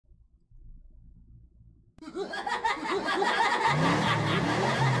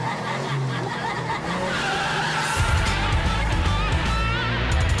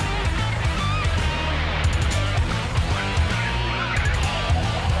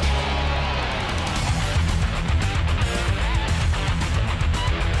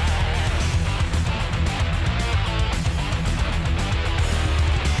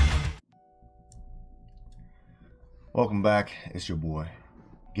Welcome back. It's your boy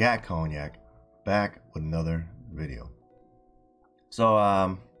Gat Cognac, back with another video.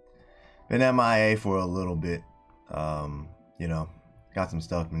 So been MIA for a little bit. You know, got some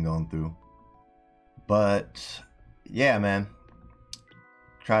stuff been going through, but yeah, man,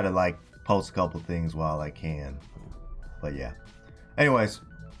 try to like post a couple things while I can. But yeah, anyways,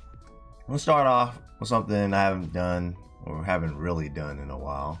 I'm gonna start off with something I haven't done or haven't really done in a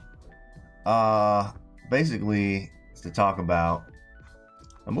while. Basically, to talk about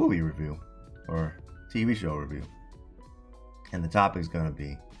a movie review or TV show review, and the topic is going to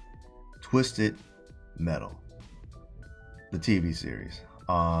be Twisted Metal, the TV series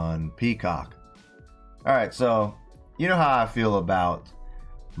on Peacock. All right, so you know how I feel about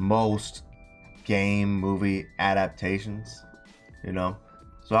most game movie adaptations, you know,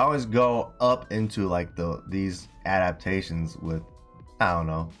 so I always go up into like these adaptations with, I don't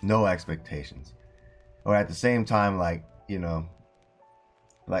know, no expectations. Or at the same time, like, you know,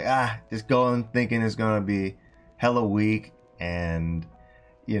 like, just going thinking it's going to be hella weak and,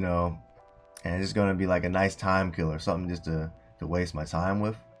 you know, and it's just going to be like a nice time killer, something just to waste my time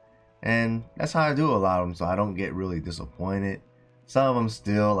with. And that's how I do a lot of them, so I don't get really disappointed. Some of them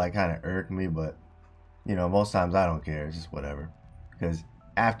still like kind of irk me, but, you know, most times I don't care. It's just whatever. Because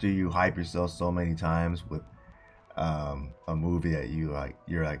after you hype yourself so many times with a movie that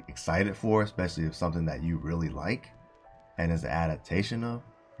you're like excited for, especially if something that you really like and is an adaptation of,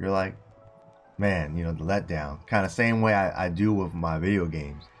 you're like, man, you know, the letdown. Kind of same way I do with my video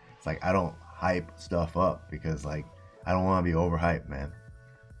games. It's like I don't hype stuff up because like I don't want to be overhyped, man.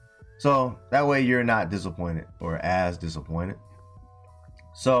 So that way you're not disappointed or as disappointed.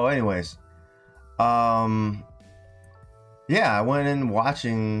 So anyways, yeah, I went in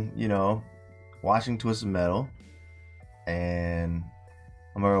watching Twisted Metal. And I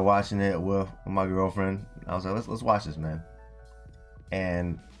remember watching it with my girlfriend. I was like, let's watch this, man.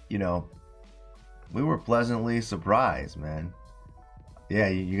 And, you know, we were pleasantly surprised, man. Yeah,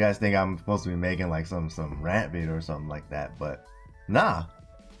 you guys think I'm supposed to be making like some rant video or something like that, but nah.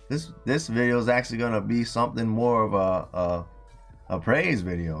 This video is actually gonna be something more of a praise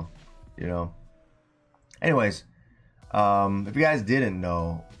video, you know. Anyways, if you guys didn't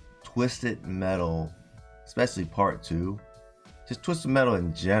know, Twisted Metal, especially part 2, just Twisted Metal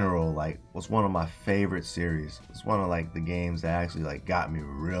in general, like, was one of my favorite series. It's one of like the games that actually like got me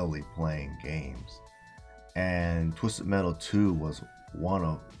really playing games. And Twisted Metal 2 was one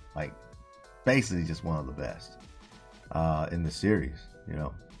of like basically just one of the best in the series, you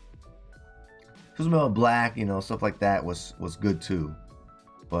know. Twisted Metal Black, you know, stuff like that was good too.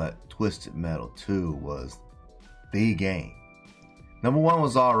 But Twisted Metal 2 was the game. Number 1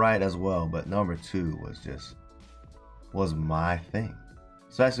 was alright as well, but number 2 was my thing.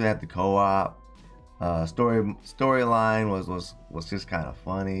 Especially at the co-op. Storyline was just kind of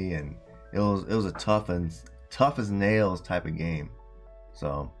funny, and it was a tough as nails type of game.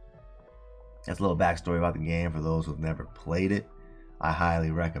 So that's a little backstory about the game for those who've never played it. I highly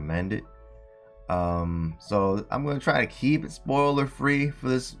recommend it. So I'm gonna try to keep it spoiler free for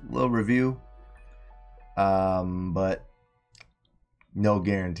this little review. But no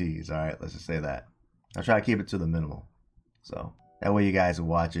guarantees, alright? Let's just say that. I'll try to keep it to the minimal. So that way you guys will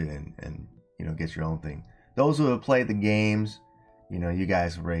watch it and you know, get your own thing. Those who have played the games, you know, you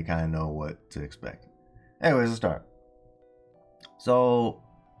guys already kind of know what to expect. Anyways, let's start. So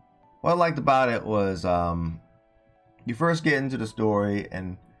what I liked about it was you first get into the story,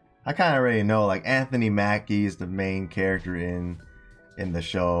 and I kind of already know, like, Anthony Mackie is the main character in the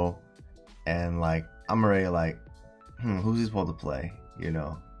show, and like I'm already like, who's he supposed to play? You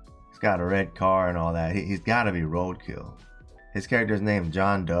know, he's got a red car and all that. He's got to be Roadkill. His character's named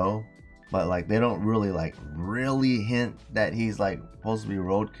John Doe, but like they don't really hint that he's like supposed to be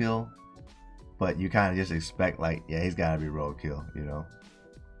Roadkill, but you kind of just expect like, yeah, he's got to be Roadkill, you know.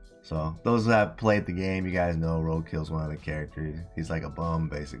 So those who have played the game, you guys know Roadkill's one of the characters. He's like a bum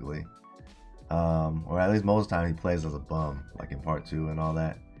basically, or at least most of the time he plays as a bum, like in part 2 and all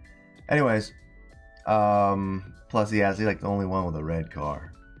that. Anyways, plus he's like the only one with a red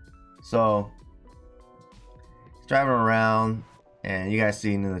car. So he's driving around, and you guys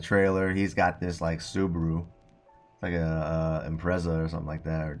seen in the trailer, he's got this like Subaru, like a Impreza or something like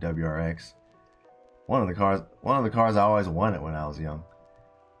that, or WRX. one of the cars I always wanted when I was young.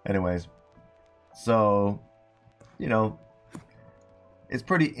 Anyways, so, you know, it's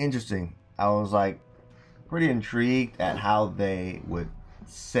pretty interesting. I was like pretty intrigued at how they would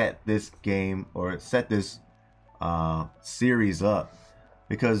set this game or set this series up,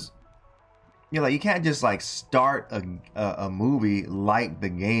 because like you can't just like start a movie like the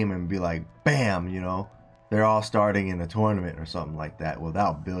game and be like, bam, they're all starting in a tournament or something like that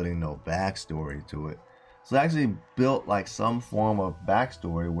without building no backstory to it. So they actually built like some form of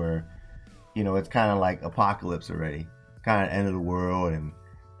backstory where, it's kind of like apocalypse already, kind of end of the world, and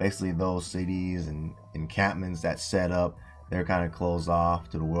basically those cities and encampments that set up, they're kind of closed off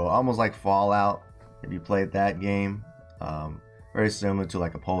to the world, almost like Fallout if you played that game. Very similar to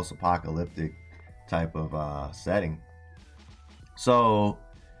like a post-apocalyptic type of setting. So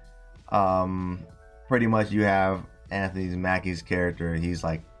pretty much you have Anthony Mackie's character. He's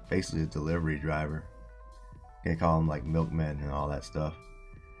like basically a delivery driver. They call him like milkman and all that stuff.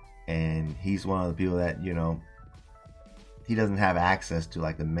 And he's one of the people that, he doesn't have access to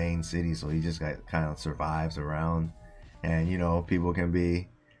like the main city, so he just kind of survives around. And people can be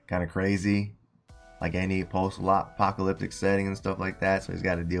kind of crazy, like any post-apocalyptic setting and stuff like that. So he's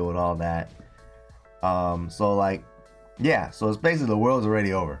got to deal with all that. So like, yeah, so it's basically the world's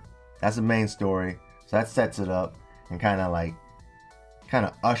already over. That's the main story. So that sets it up and kind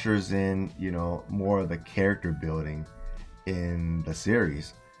of ushers in, more of the character building in the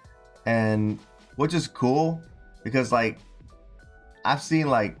series. And which is cool, because like I've seen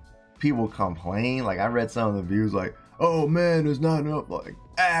like people complain, like I read some of the views like, oh man, there's not enough like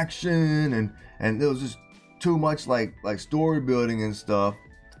action and there was just too much like story building and stuff.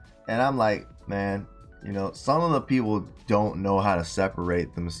 And I'm like, man, some of the people don't know how to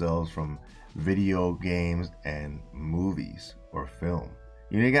separate themselves from video games and movies or film.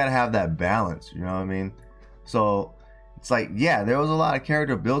 You gotta have that balance, you know what I mean? So it's like, yeah, there was a lot of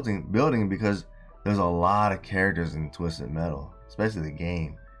character building because there's a lot of characters in Twisted Metal, especially the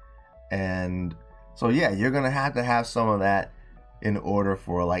game. And so yeah, you're gonna have to have some of that in order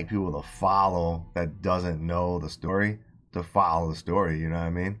for like people to follow that doesn't know the story, to follow the story, you know what I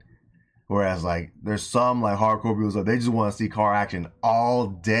mean? Whereas like there's some like hardcore people that they just want to see car action all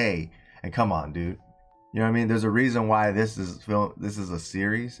day. And come on, dude. You know what I mean? There's a reason why this is a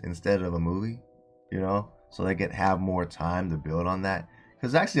series instead of a movie, so they can have more time to build on that.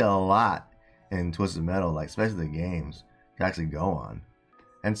 Because there's actually a lot in Twisted Metal, like especially the games, to actually go on.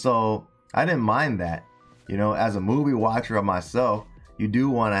 And so I didn't mind that. As a movie watcher of myself, you do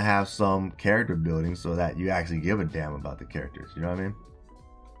want to have some character building so that you actually give a damn about the characters. You know what I mean?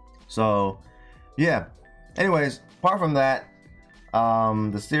 So, yeah. Anyways, apart from that,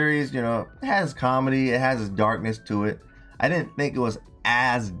 the series, it has comedy, it has its darkness to it. I didn't think it was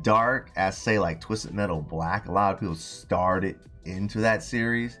as dark as, say, like Twisted Metal Black. A lot of people started into that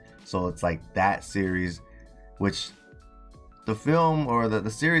series, so it's like that series, which the film or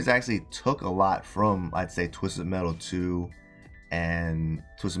the series actually took a lot from, I'd say, Twisted Metal 2 and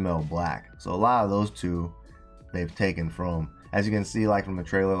Twisted Metal Black. So a lot of those two they've taken from. As you can see, like from the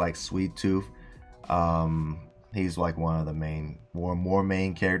trailer, like Sweet Tooth, he's like one of the main, more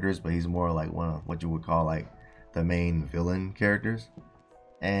main characters, but he's more like one of what you would call like the main villain characters.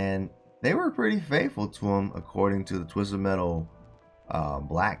 And they were pretty faithful to him according to the Twisted Metal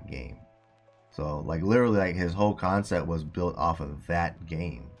Black game. So like literally like his whole concept was built off of that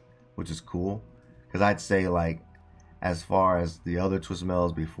game, which is cool. Because I'd say like as far as the other Twisted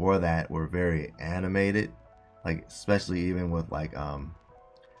Metals before that were very animated, like especially even with like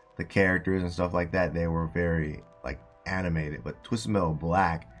the characters and stuff like that, they were very like animated. But Twisted Metal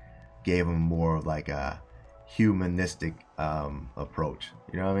Black gave them more of like a humanistic approach,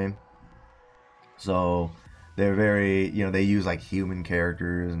 you know what I mean? So they're very, they use like human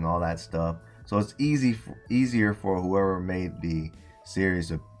characters and all that stuff. So it's easier for whoever made the series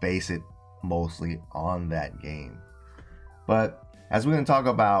to base it mostly on that game. But as we're going to talk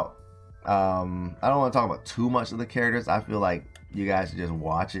about, I don't want to talk about too much of the characters. I feel like you guys should just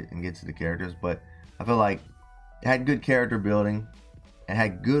watch it and get to the characters. But I feel like it had good character building and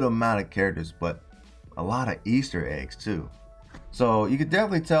had good amount of characters, but a lot of Easter eggs too. So you could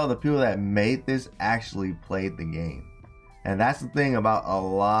definitely tell the people that made this actually played the game. And that's the thing about a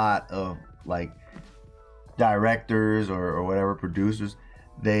lot of like directors or whatever producers,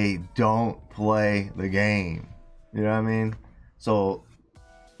 they don't play the game. You know what I mean? So,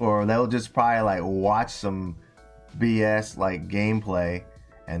 or they'll just probably like watch some BS like gameplay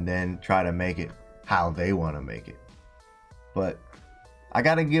and then try to make it how they want to make it. But I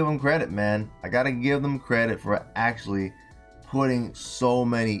gotta give them credit, man. I gotta give them credit for actually putting so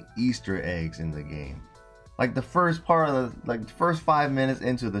many Easter eggs in the game. Like the first part of the first 5 minutes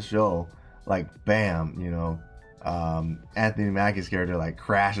into the show, like bam, you know, Anthony Mackie's character like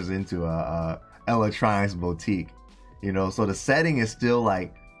crashes into a electronics boutique, you know. So the setting is still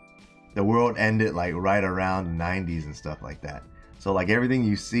like the world ended like right around the 90s and stuff like that. So like everything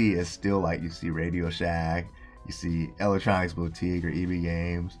you see is still like, you see Radio Shack, you see Electronics Boutique or EB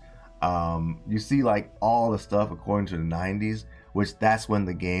Games. You see like all the stuff according to the 90s, which that's when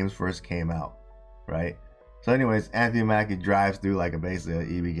the games first came out, right? So anyways, Anthony Mackie drives through like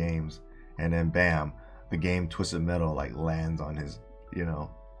basically EB Games, and then bam, the game Twisted Metal like lands on his, you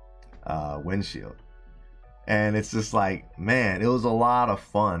know, windshield. And it's just like, man, it was a lot of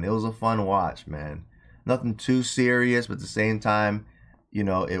fun. It was a fun watch, man. Nothing too serious, but at the same time, you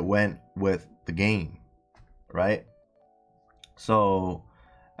know, it went with the game, right? So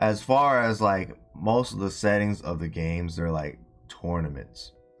as far as like most of the settings of the games, they're like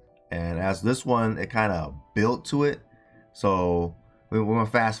tournaments. And as this one, it kind of built to it. So we're going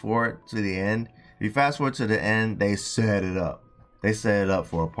to fast forward to the end. If you fast forward to the end, they set it up. They set it up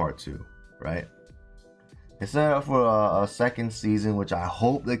for a part 2, right? They set it up for a second season, which I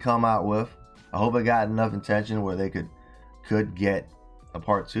hope they come out with. I hope it got enough attention where they could get a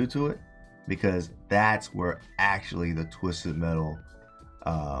part 2 to it, because that's where actually the Twisted Metal,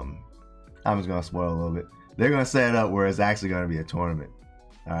 I'm just going to spoil a little bit. They're going to set it up where it's actually going to be a tournament.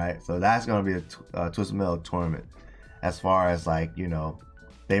 All right, so that's going to be a Twisted Metal tournament. As far as like, you know,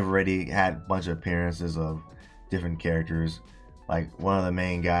 they've already had a bunch of appearances of different characters. Like one of the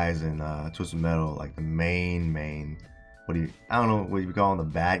main guys in Twisted Metal, like the main, I don't know what you call them,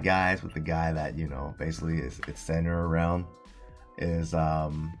 the bad guys, but the guy that, you know, basically it's centered around is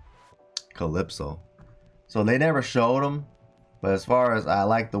Calypso. So they never showed him, but as far as I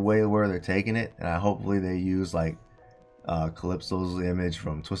like the way where they're taking it, and hopefully they use like Calypso's image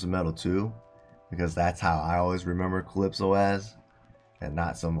from Twisted Metal 2, because that's how I always remember Calypso as, and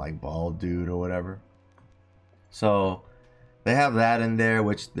not some like bald dude or whatever. So they have that in there,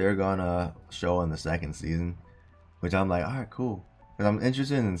 which they're gonna show in the second season, which I'm like, all right, cool, because I'm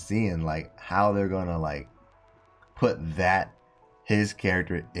interested in seeing like how they're gonna like put his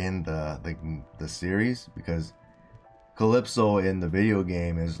character in the series, because Calypso in the video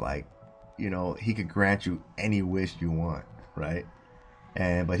game is like, you know, he could grant you any wish you want, right?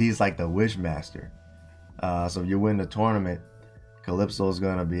 But he's like the wish master. So if you win the tournament, Calypso is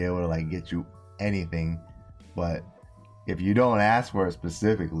gonna be able to like get you anything, but if you don't ask for it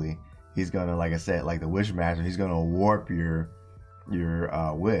specifically, he's gonna, like I said, like the wish master, he's gonna warp your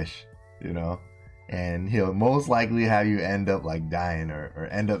wish, you know, and he'll most likely have you end up like dying or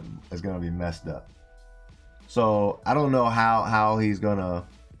end up, it's gonna be messed up. So I don't know how he's gonna,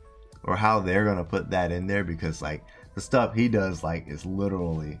 or how they're gonna put that in there, because like the stuff he does like is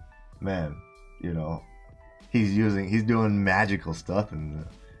literally, man, you know, he's doing magical stuff in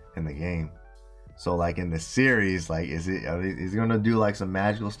the game. So like in the series, like is he gonna do like some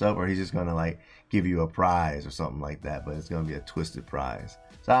magical stuff, or he's just gonna like give you a prize or something like that, but it's gonna be a twisted prize.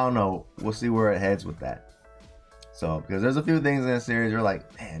 So I don't know, we'll see where it heads with that. So because there's a few things in the series you're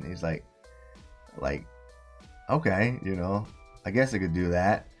like, man, he's like okay, you know, I guess I could do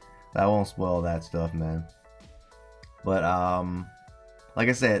that. I won't spoil that stuff, man. But like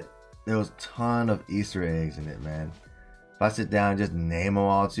I said, there was a ton of Easter eggs in it, man. If I sit down and just name them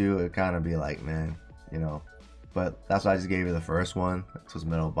all to you, it'd kind of be like, man, you know. But that's why I just gave you the first one,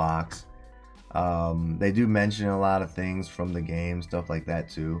 Twisted Metal box. They do mention a lot of things from the game, stuff like that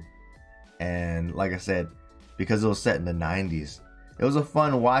too. And like I said, because it was set in the 90s, it was a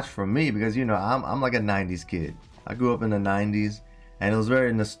fun watch for me, because, you know, I'm like a 90s kid. I grew up in the 90s, and it was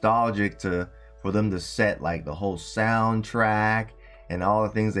very nostalgic for them to set like the whole soundtrack, and all the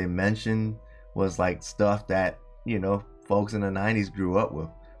things they mentioned was like stuff that, you know, folks in the 90s grew up with.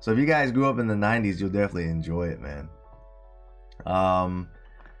 So if you guys grew up in the 90s, you'll definitely enjoy it, man.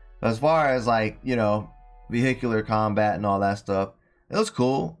 As far as like, you know, vehicular combat and all that stuff, it was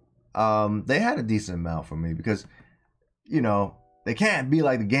cool. They had a decent amount for me, because, you know, they can't be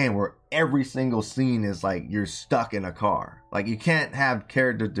like the game where every single scene is like you're stuck in a car. Like you can't have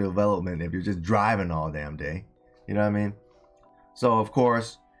character development if you're just driving all damn day. You know what I mean? So of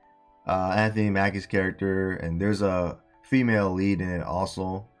course, Anthony Mackie's character, and there's a female lead in it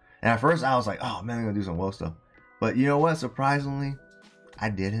also. And at first I was like, oh man, I'm gonna do some woke stuff. But you know what? Surprisingly,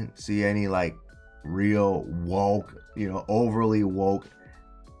 I didn't see any like real woke, you know, overly woke,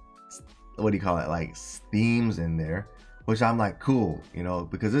 what do you call it, like themes in there, which I'm like, cool, you know,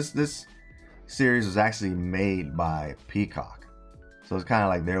 because this series was actually made by Peacock. So it's kind of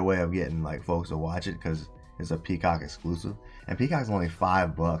like their way of getting like folks to watch it, because is a Peacock exclusive, and Peacock's only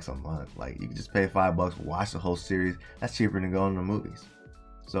 $5 a month. Like, you can just pay $5, watch the whole series. That's cheaper than going to the movies.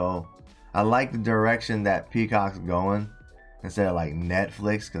 So I like the direction that Peacock's going instead of like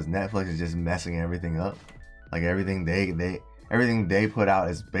Netflix, because Netflix is just messing everything up. Like, everything they put out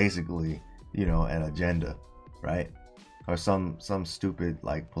is basically, you know, an agenda, right? Or some stupid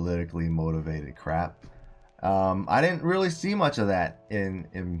like politically motivated crap. I didn't really see much of that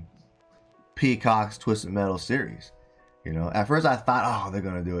in Peacock's Twisted Metal series. You know, at first I thought, oh, they're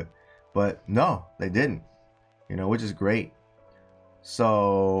gonna do it, but no, they didn't. You know, which is great.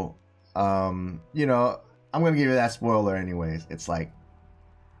 So, you know, I'm gonna give you that spoiler anyways. It's like,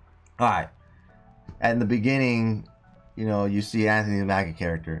 all right, at the beginning, you know, you see Anthony Mackie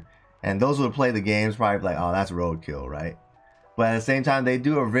character, and those who would play the games probably like, oh, that's roadkill, right? But at the same time, they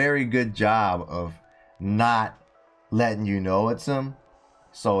do a very good job of not letting you know it's him.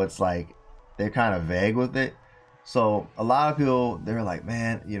 So it's like they're kind of vague with it. So a lot of people, they're like,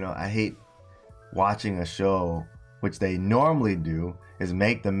 man, you know, I hate watching a show, which they normally do, is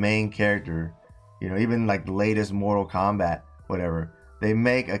make the main character, you know, even like the latest Mortal Kombat, whatever, they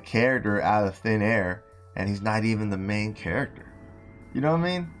make a character out of thin air and he's not even the main character. You know what I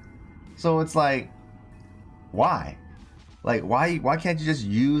mean? So it's like, why? Like, why can't you just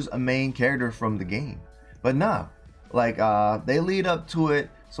use a main character from the game? But nah, like, they lead up to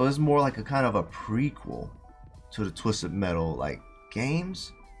it, so it's more like a kind of a prequel to the Twisted Metal like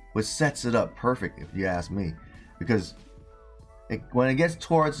games, which sets it up perfect if you ask me, because when it gets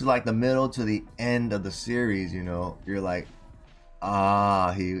towards like the middle to the end of the series, you know, you're like,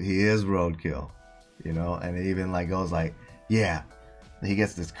 he is roadkill, you know. And it even like goes like, yeah, he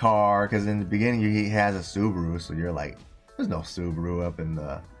gets this car, because in the beginning he has a Subaru, so you're like, there's no Subaru up in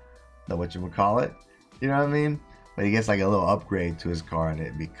the whatchamacallit, you know what I mean? But he gets like a little upgrade to his car and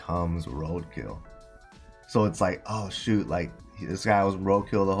it becomes roadkill. So it's like, oh shoot, like this guy was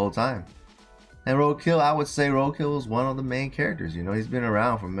roadkill the whole time. And roadkill, I would say roadkill is one of the main characters, you know. He's been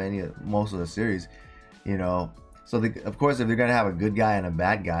around for most of the series, you know. So of course, if they're gonna have a good guy and a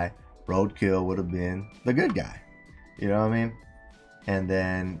bad guy, roadkill would have been the good guy, you know what I mean? And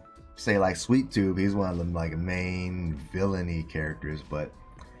then say like Sweet Tooth, he's one of the like main villainy characters. But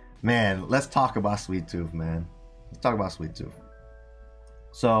man, let's talk about Sweet Tooth, man. Let's talk about Sweet Tooth.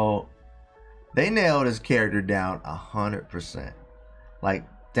 So they nailed his character down 100%, like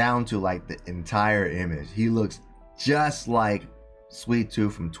down to like the entire image. He looks just like Sweet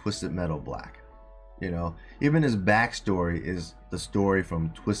Tooth from Twisted Metal Black. You know, even his backstory is the story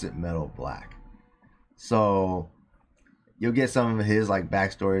from Twisted Metal Black. So you'll get some of his like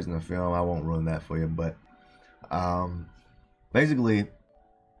backstories in the film. I won't ruin that for you, but basically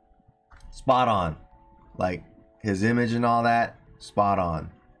spot on. Like his image and all that, spot on.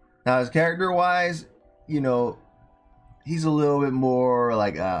 Now his character wise, you know, he's a little bit more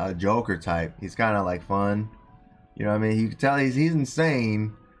like a Joker type. He's kind of like fun, you know what I mean? You can tell he's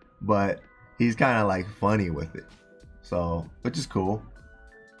insane, but he's kind of like funny with it. So, which is cool.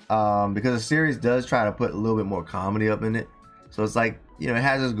 Because the series does try to put a little bit more comedy up in it. So it's like, you know, it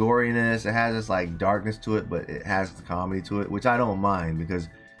has this goriness, it has this like darkness to it, but it has the comedy to it, which I don't mind, because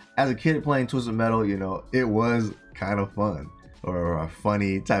as a kid playing Twisted Metal, you know, it was kind of fun, or a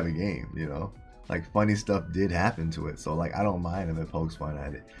funny type of game, you know. Like funny stuff did happen to it. So like, I don't mind if it pokes fun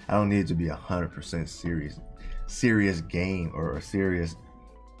at it. I don't need it to be 100% serious game or a serious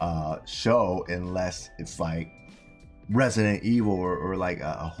show, unless it's like Resident Evil or like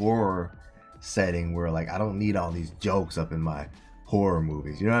a horror setting where like I don't need all these jokes up in my horror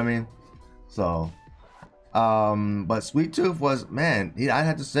movies, you know what I mean? So but Sweet Tooth was, man, I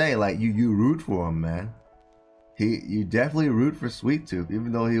had to say, like, you root for him, man. You definitely root for Sweet Tooth,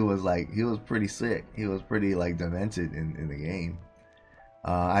 even though he was pretty sick. He was pretty like demented in the game.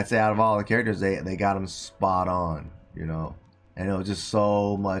 I'd say out of all the characters, they got him spot on, you know. And it was just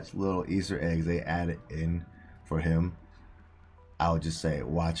so much little Easter eggs they added in for him. I would just say,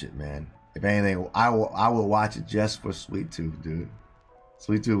 watch it, man. If anything, I would watch it just for Sweet Tooth, dude.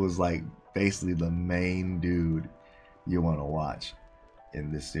 Sweet Tooth was like basically the main dude you want to watch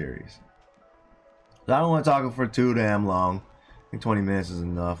in this series. So I don't want to talk for too damn long. I think 20 minutes is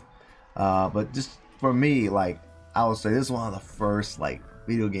enough. But just for me, like, I would say this is one of the first like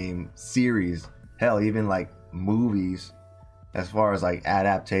video game series, hell, even like movies, as far as like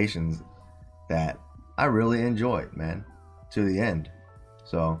adaptations, that I really enjoyed, man, to the end.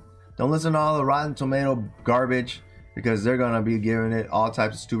 So don't listen to all the Rotten Tomato garbage, because they're gonna be giving it all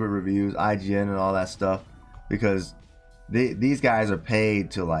types of stupid reviews, IGN and all that stuff, because these guys are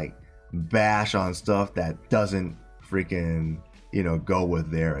paid to like bash on stuff that doesn't freaking, you know, go with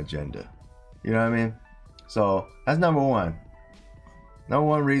their agenda. You know what I mean? So that's number one. Number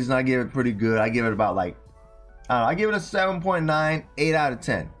one reason I give it pretty good. I give it about like, I don't know, I give it a 7.9, 8 out of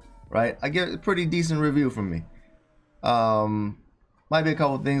 10. Right? I give it a pretty decent review from me. Might be a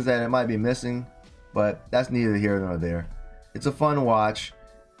couple things that it might be missing, but that's neither here nor there. It's a fun watch,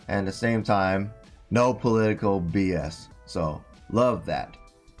 and at the same time, no political BS. So love that.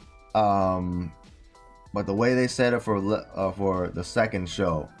 But the way they set it for the second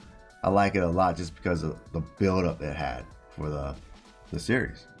show, I like it a lot just because of the build-up it had for the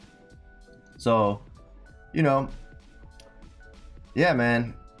series. So, you know, yeah,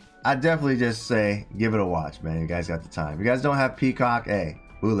 man. I definitely just say give it a watch, man. You guys got the time. If you guys don't have Peacock, hey,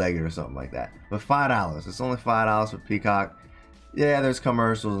 bootleg it or something like that. But $5. It's only $5 for Peacock. Yeah, there's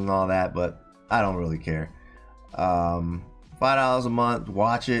commercials and all that, but I don't really care. $5 a month.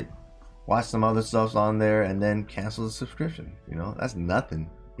 Watch it. Watch some other stuff on there, and then cancel the subscription. You know, that's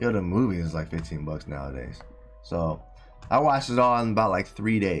nothing. You know, the movie is like $15 nowadays. So I watched it all in about like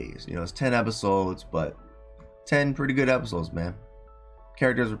 3 days. You know, it's 10 episodes, but 10 pretty good episodes, man.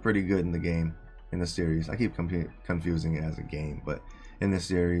 Characters are pretty good in the game, in the series. I keep confusing it as a game, but in the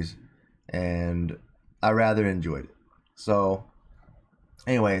series, and I rather enjoyed it. So,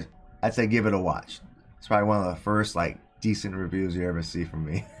 anyways, I'd say give it a watch. It's probably one of the first like decent reviews you ever see from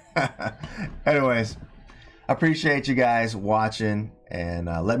me. Anyways, I appreciate you guys watching, and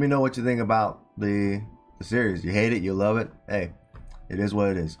let me know what you think about the series. You hate it, you love it. Hey, it is what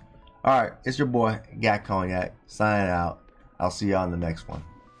it is. All right, it's your boy Gat Cognac signing out. I'll see you on the next one.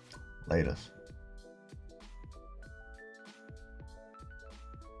 Latest.